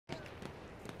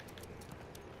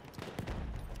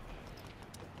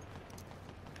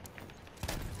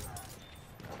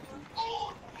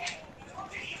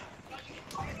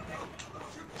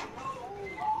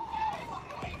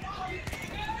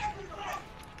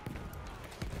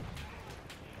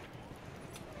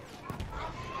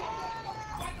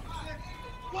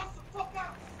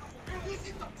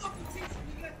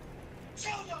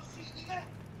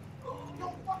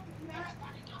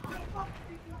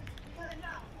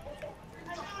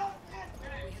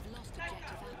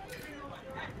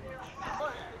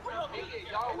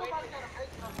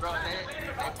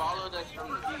us from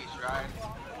the beach, right?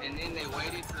 And then they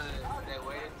waited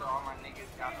till all my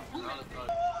niggas got them solo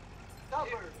clubs.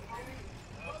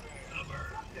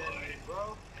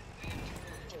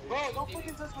 Bro, don't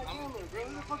fucking touch my camera, bro.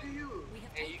 Who the fuck are you?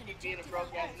 And you keep being a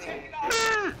broke ass nigga.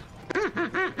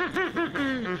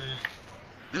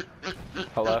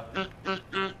 Hello?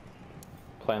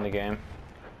 Playing the game.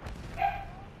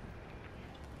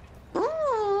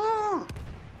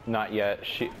 Not yet.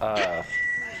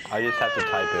 I just have to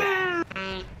type it.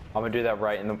 I'm gonna do that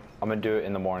I'm gonna do it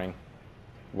in the morning.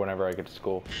 Whenever I get to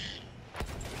school.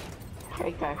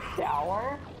 Take a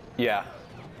shower? Yeah.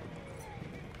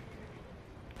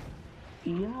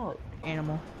 Yo,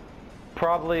 animal.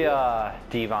 Probably,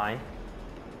 Divine.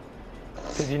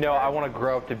 Cause you know, I wanna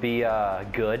grow up to be,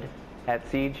 good at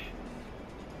Siege.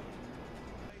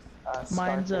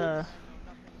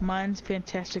 Mine's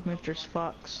Fantastic Mistress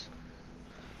Fox.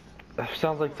 That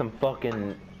sounds like some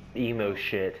fucking emo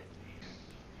shit.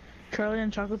 Charlie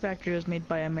and Chocolate Factory was made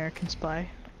by American Spy.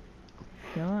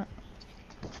 You know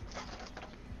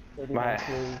what?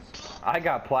 I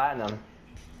got platinum.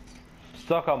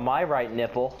 Stuck on my right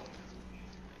nipple.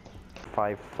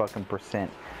 5 fucking %. And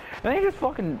they just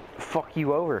fucking fuck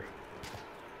you over.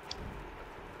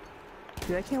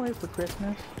 Dude, I can't wait for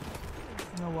Christmas.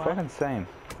 You know why? Fucking same.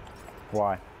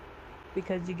 Why?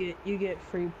 Because you get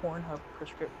free Pornhub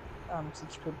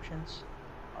subscriptions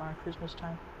on Christmas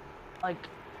time. Like,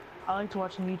 I like to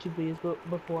watch some YouTube videos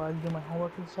before I do my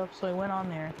homework and stuff, so I went on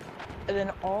there, and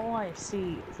then all I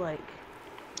see is like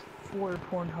 4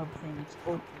 Pornhub things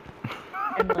open,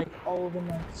 and like all of them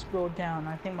like scroll down.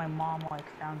 I think my mom like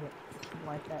found it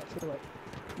like that. So like,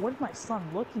 what is my son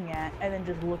looking at? And then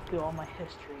just look through all my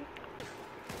history.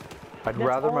 I'd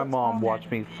rather my mom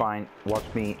find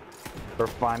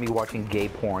me watching gay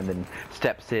porn than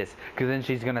stepsis, because then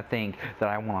she's gonna think that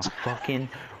I want to fucking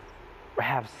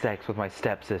have sex with my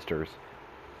stepsisters.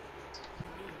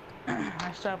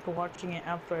 I stopped watching it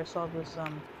after I saw this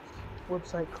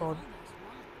website called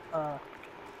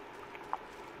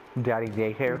Daddy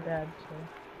Daycare. Dad,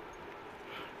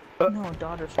 so. No,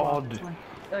 daughter swap.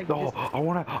 I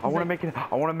wanna make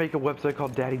a website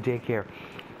called Daddy Daycare.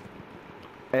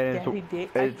 And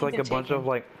it's like a bunch of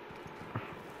like,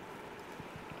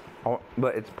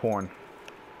 but it's porn.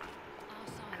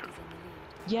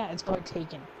 Yeah, it's probably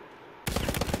taken.